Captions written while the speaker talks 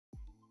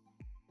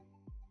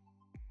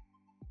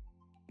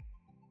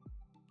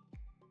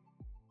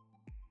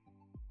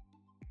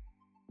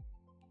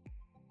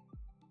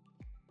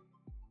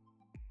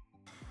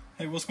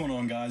Hey, what's going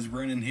on, guys?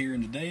 Brandon here,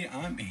 and today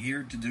I'm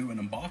here to do an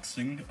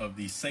unboxing of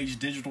the Sage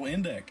Digital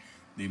Endec,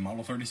 the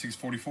Model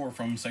 3644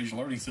 from Sage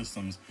Alerting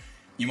Systems.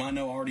 You might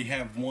know I already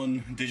have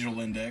one digital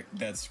Endec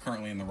that's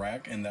currently in the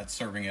rack, and that's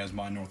serving as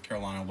my North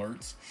Carolina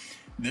alerts.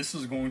 This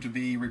is going to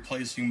be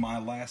replacing my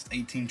last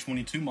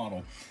 1822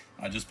 model.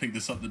 I just picked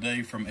this up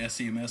today from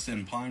SEMS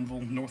in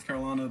Pineville, North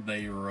Carolina.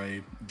 They are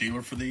a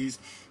dealer for these,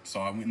 so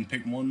I went and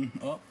picked one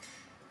up,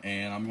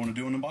 and I'm going to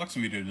do an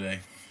unboxing video today.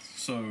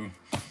 So,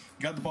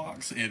 got the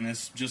box, and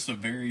it's just a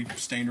very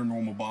standard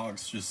normal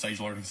box, just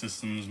Sage Alerting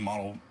Systems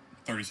Model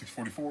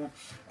 3644.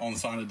 On the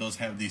side it does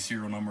have the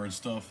serial number and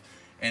stuff,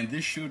 and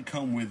this should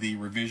come with the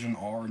Revision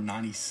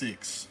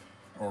R96,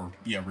 or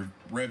yeah,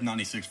 Rev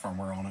 96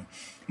 firmware on it.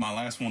 My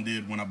last one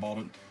did when I bought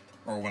it,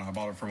 or when I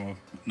bought it from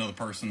another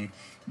person,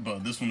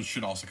 but this one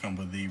should also come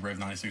with the Rev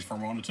 96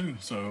 firmware on it too.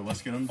 So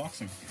let's get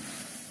unboxing.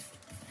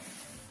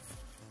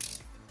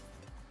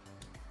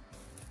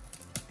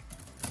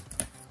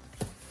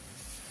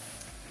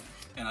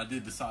 And I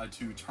did decide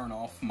to turn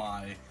off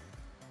my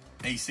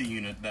AC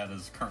unit that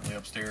is currently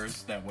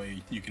upstairs. That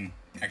way you can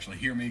actually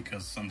hear me,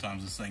 because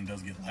sometimes this thing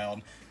does get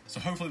loud. So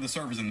hopefully the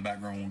servers in the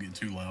background won't get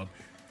too loud.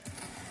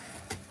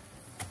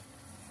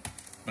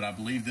 But I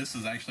believe this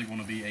is actually going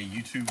to be a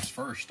YouTube's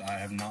first. I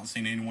have not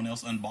seen anyone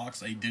else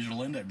unbox a digital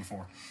Endec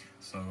before.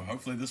 So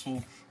hopefully this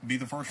will be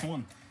the first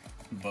one.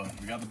 But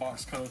we got the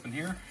box cut open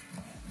here.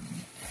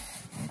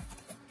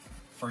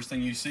 First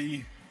thing you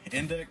see,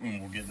 Endec,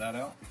 and we'll get that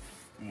out.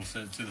 And we'll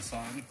set it to the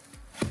side.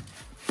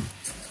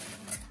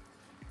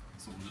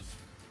 So we'll just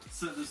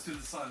set this to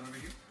the side over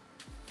here.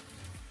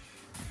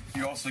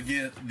 You also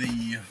get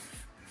the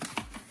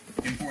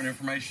important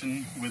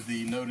information with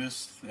the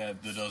notice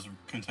that does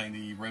contain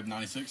the Rev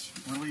 96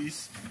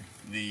 release,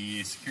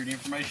 the security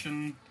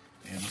information,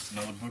 and just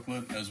another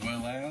booklet, as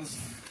well as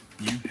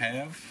you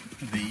have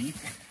the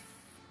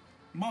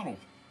model,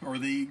 or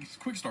the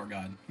quick start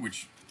guide,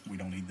 which we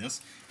don't need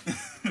this.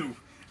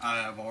 I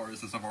have already,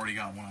 since I've already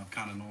got one, I've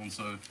kind of known.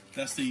 So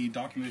that's the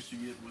documents you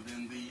get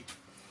within the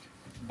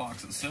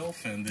box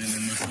itself. And then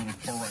in this little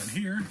part right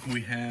here,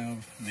 we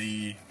have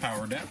the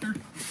power adapter,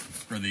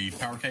 or the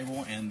power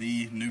cable, and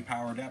the new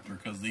power adapter,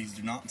 because these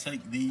do not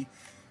take the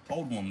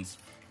old ones.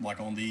 Like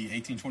on the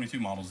 1822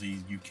 models,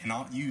 you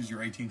cannot use your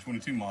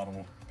 1822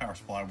 model power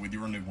supply with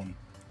your new one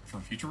for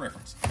future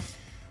reference.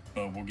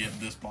 But we'll get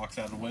this box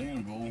out of the way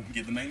and we'll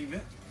get the main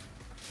event.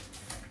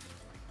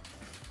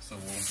 So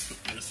we'll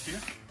put this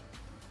here.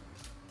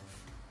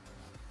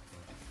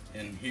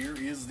 And here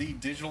is the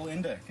digital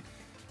Endec.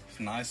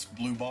 Nice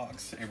blue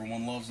box.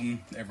 Everyone loves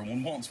them.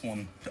 Everyone wants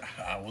one.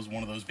 I was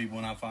one of those people,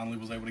 and I finally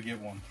was able to get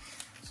one.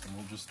 So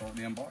we'll just start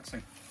the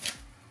unboxing.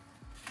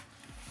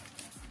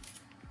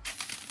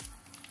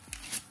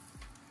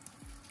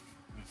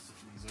 Let's set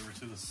these over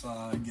to the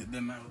side, get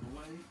them out of the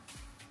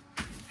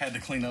way. Had to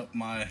clean up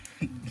my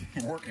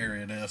work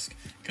area desk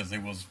because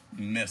it was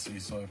messy,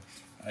 so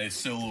it's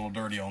still a little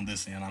dirty on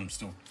this end. I'm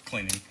still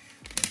cleaning.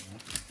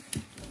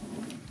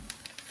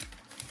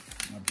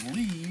 I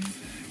believe,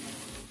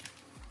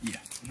 yeah,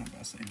 I'm about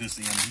to say this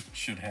end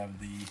should have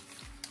the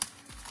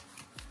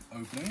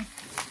opening.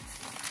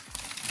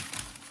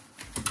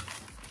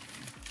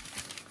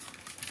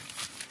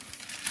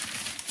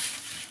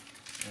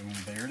 And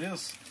there it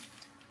is.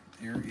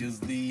 Here is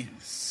the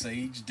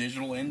Sage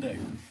Digital Endec.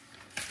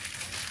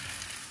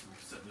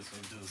 Set this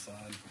over to the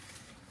side.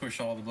 Push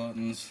all the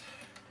buttons.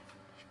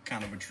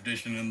 Kind of a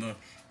tradition in the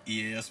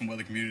EAS and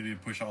weather community to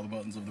push all the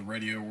buttons of the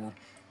radio or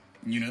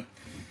unit.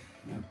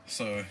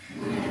 So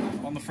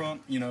on the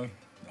front, you know,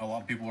 a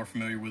lot of people are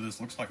familiar with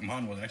this. Looks like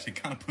mine was actually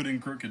kind of put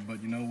in crooked,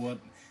 but you know what?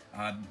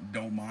 I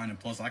don't mind, and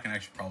plus I can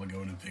actually probably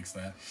go in and fix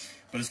that.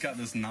 But it's got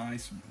this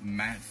nice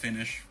matte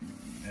finish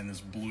and this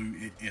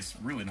blue. It's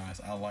really nice.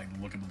 I like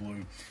the look of the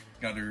blue.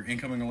 Got your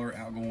incoming alert,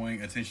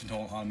 outgoing, attention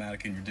tone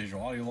automatic, and your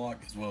digital audio lock,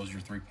 as well as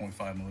your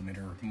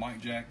 3.5mm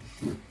mic jack.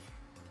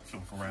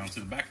 Flip around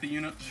to the back of the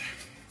unit.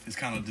 It's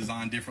kind of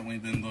designed differently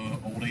than the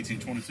old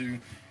 1822.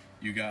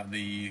 You got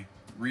the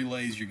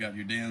relays, you got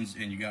your DIMMs,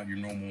 and you got your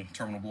normal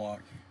terminal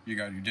block. You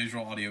got your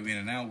digital audio in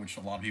and out, which a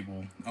lot of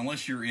people,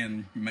 unless you're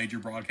in major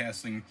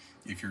broadcasting,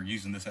 if you're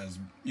using this as,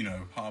 you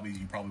know, hobbies,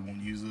 you probably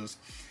won't use this.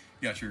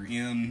 You got your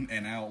in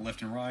and out,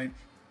 left and right,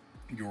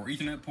 your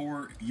Ethernet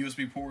port,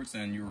 USB ports,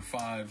 and your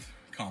 5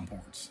 COM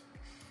ports,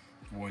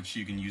 which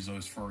you can use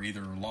those for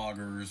either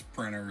loggers,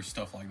 printers,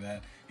 stuff like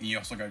that. And you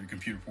also got your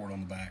computer port on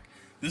the back.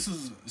 This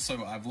is,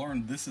 so I've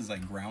learned this is a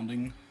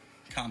grounding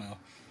kind of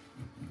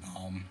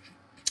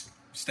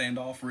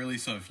standoff, really.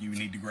 So if you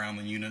need to ground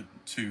the unit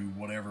to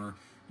whatever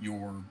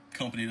your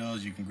company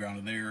does, you can ground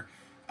it there.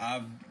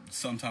 I've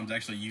sometimes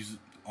actually used it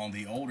on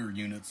the older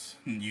units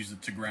and use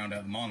it to ground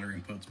out the monitor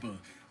inputs, but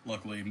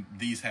luckily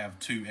these have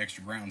 2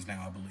 extra grounds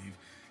now, I believe.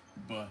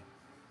 But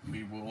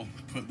we will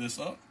put this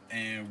up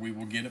and we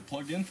will get it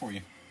plugged in for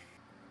you.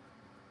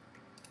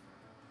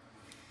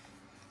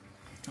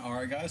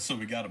 Alright guys, so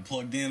we got it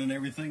plugged in and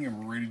everything, and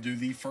we're ready to do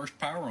the first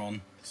power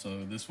on.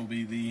 So this will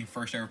be the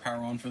first ever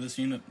power on for this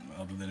unit,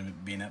 other than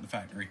it being at the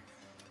factory.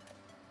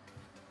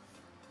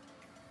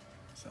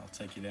 So I'll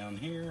take you down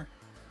here.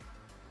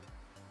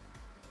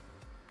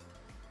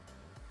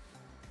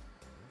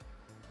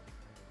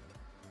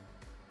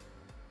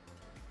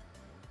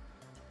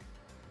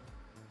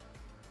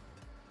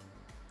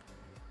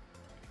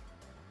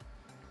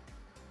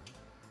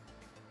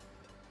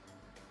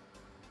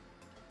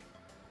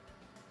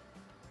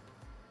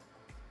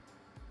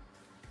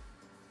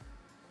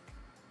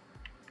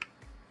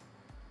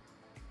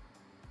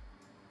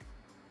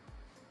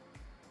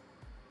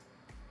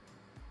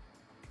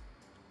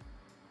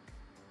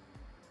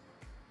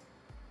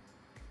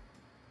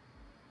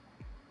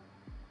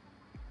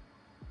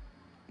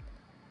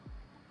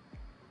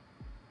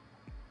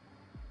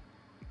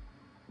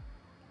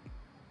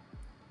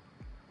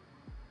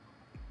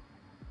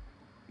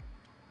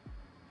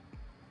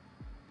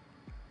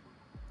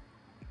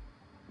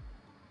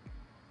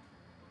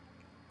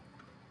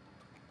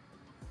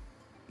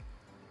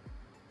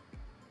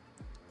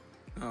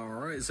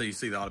 Alright, so you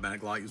see the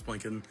automatic light is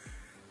blinking.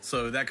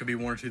 So that could be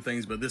one or two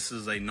things, but this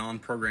is a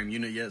non-program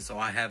unit yet, so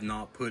I have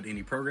not put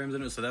any programs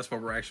in it, so that's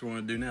what we're actually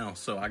going to do now.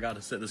 So I got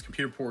to set this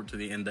computer port to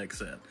the Endec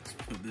set. Let's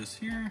put this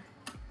here.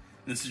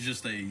 This is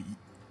just a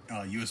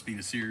USB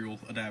to serial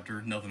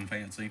adapter, nothing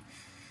fancy.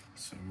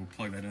 So we'll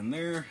plug that in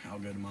there. I'll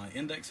go to my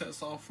EndecSet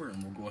software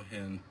and we'll go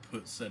ahead and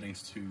put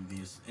settings to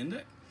this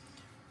Endec.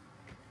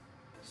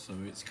 So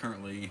it's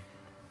currently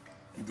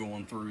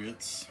going through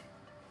its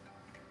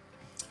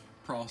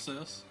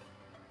process,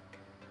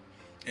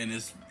 and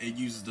it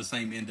uses the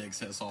same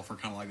EndecSet software,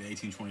 kind of like the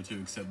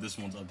 1822, except this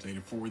one's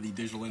updated for the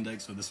digital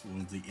index, so this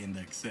one's the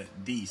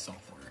EndecSetD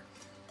software.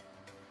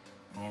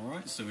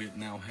 Alright, so it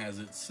now has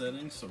its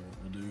settings, so what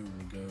we'll do,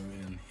 we'll go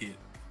and hit,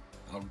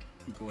 I'll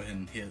go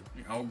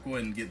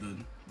ahead and get the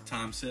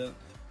time set,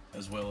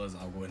 as well as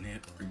I'll go ahead and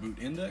hit reboot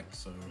Endec.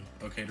 So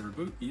okay to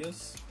reboot,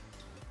 yes.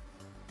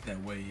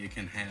 That way it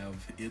can have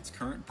its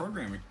current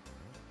programming.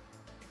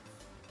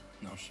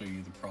 And I'll show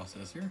you the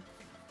process here.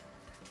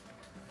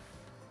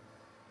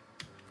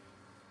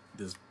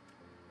 This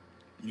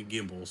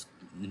gimbal's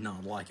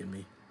not liking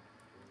me.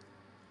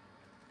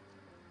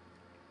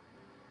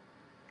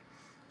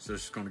 So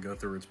it's just going to go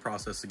through its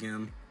process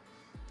again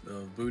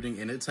of booting,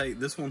 and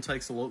this one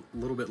takes a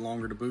little bit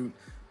longer to boot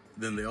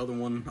than the other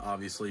one,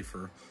 obviously,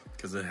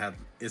 because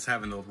it's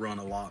having to run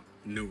a lot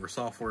newer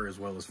software as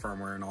well as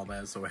firmware and all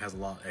that, so it has a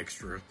lot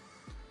extra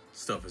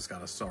stuff it's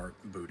got to start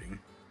booting.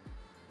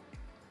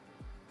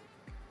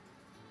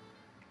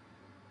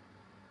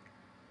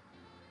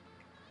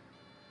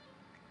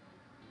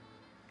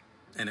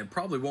 And it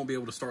probably won't be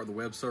able to start the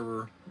web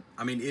server.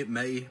 I mean, it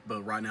may,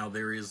 but right now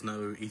there is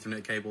no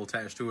Ethernet cable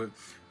attached to it,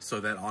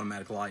 so that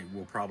automatic light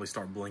will probably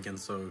start blinking,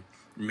 so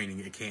meaning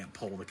it can't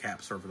pull the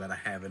cap server that I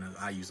have in it.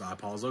 I use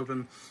iPause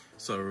open,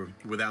 so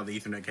without the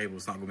Ethernet cable,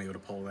 it's not going to be able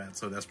to pull that,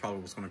 so that's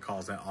probably what's going to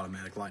cause that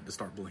automatic light to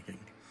start blinking.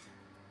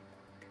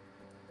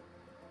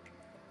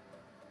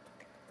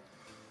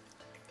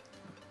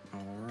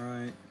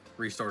 Alright,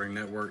 restarting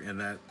network, and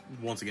that,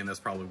 once again, that's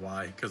probably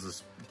why, because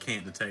it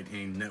can't detect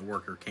any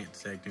network or can't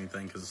detect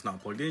anything because it's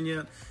not plugged in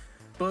yet.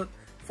 But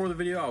for the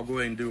video, I'll go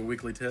ahead and do a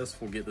weekly test.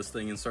 We'll get this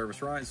thing in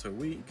service right, so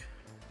week,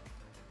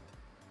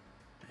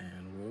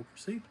 and we'll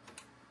proceed.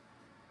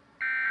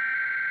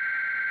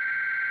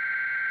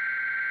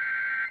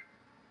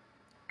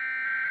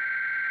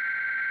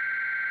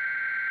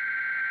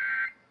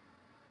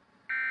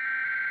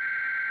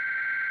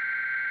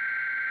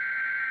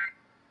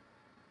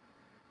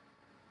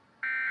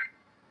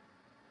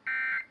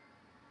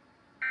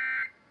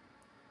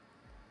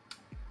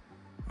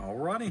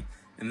 Alrighty,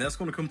 and that's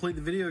going to complete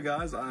the video,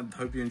 guys. I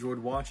hope you enjoyed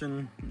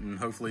watching, and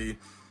hopefully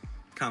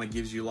kind of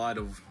gives you light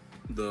of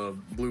the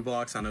blue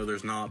box. I know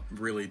there's not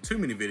really too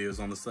many videos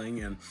on this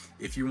thing, and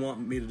if you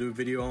want me to do a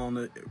video on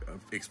it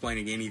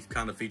explaining any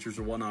kind of features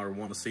or whatnot, or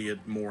want to see it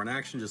more in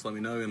action, just let me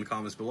know in the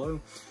comments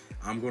below.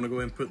 I'm going to go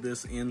ahead and put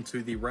this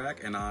into the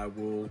rack, and I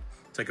will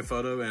take a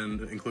photo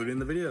and include it in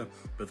the video.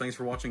 But thanks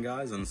for watching,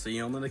 guys, and see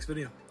you on the next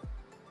video.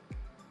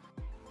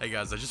 Hey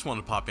guys, I just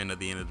wanted to pop in at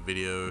the end of the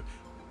video.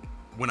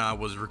 When I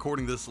was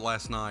recording this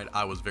last night,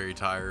 I was very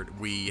tired.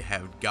 We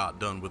have got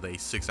done with a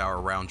 6-hour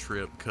round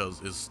trip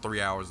because it's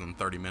 3 hours and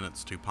 30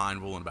 minutes to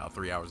Pineville and about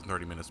 3 hours and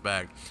 30 minutes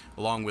back,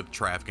 along with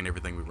traffic and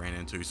everything we ran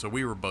into. So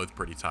we were both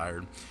pretty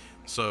tired.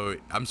 So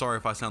I'm sorry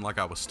if I sound like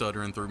I was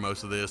stuttering through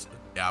most of this.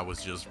 I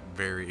was just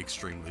very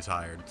extremely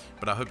tired.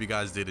 But I hope you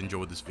guys did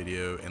enjoy this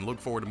video and look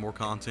forward to more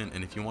content.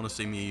 And if you want to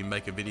see me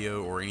make a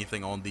video or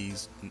anything on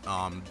these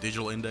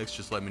digital index,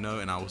 just let me know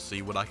and I will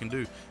see what I can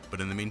do.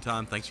 But in the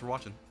meantime, thanks for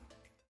watching.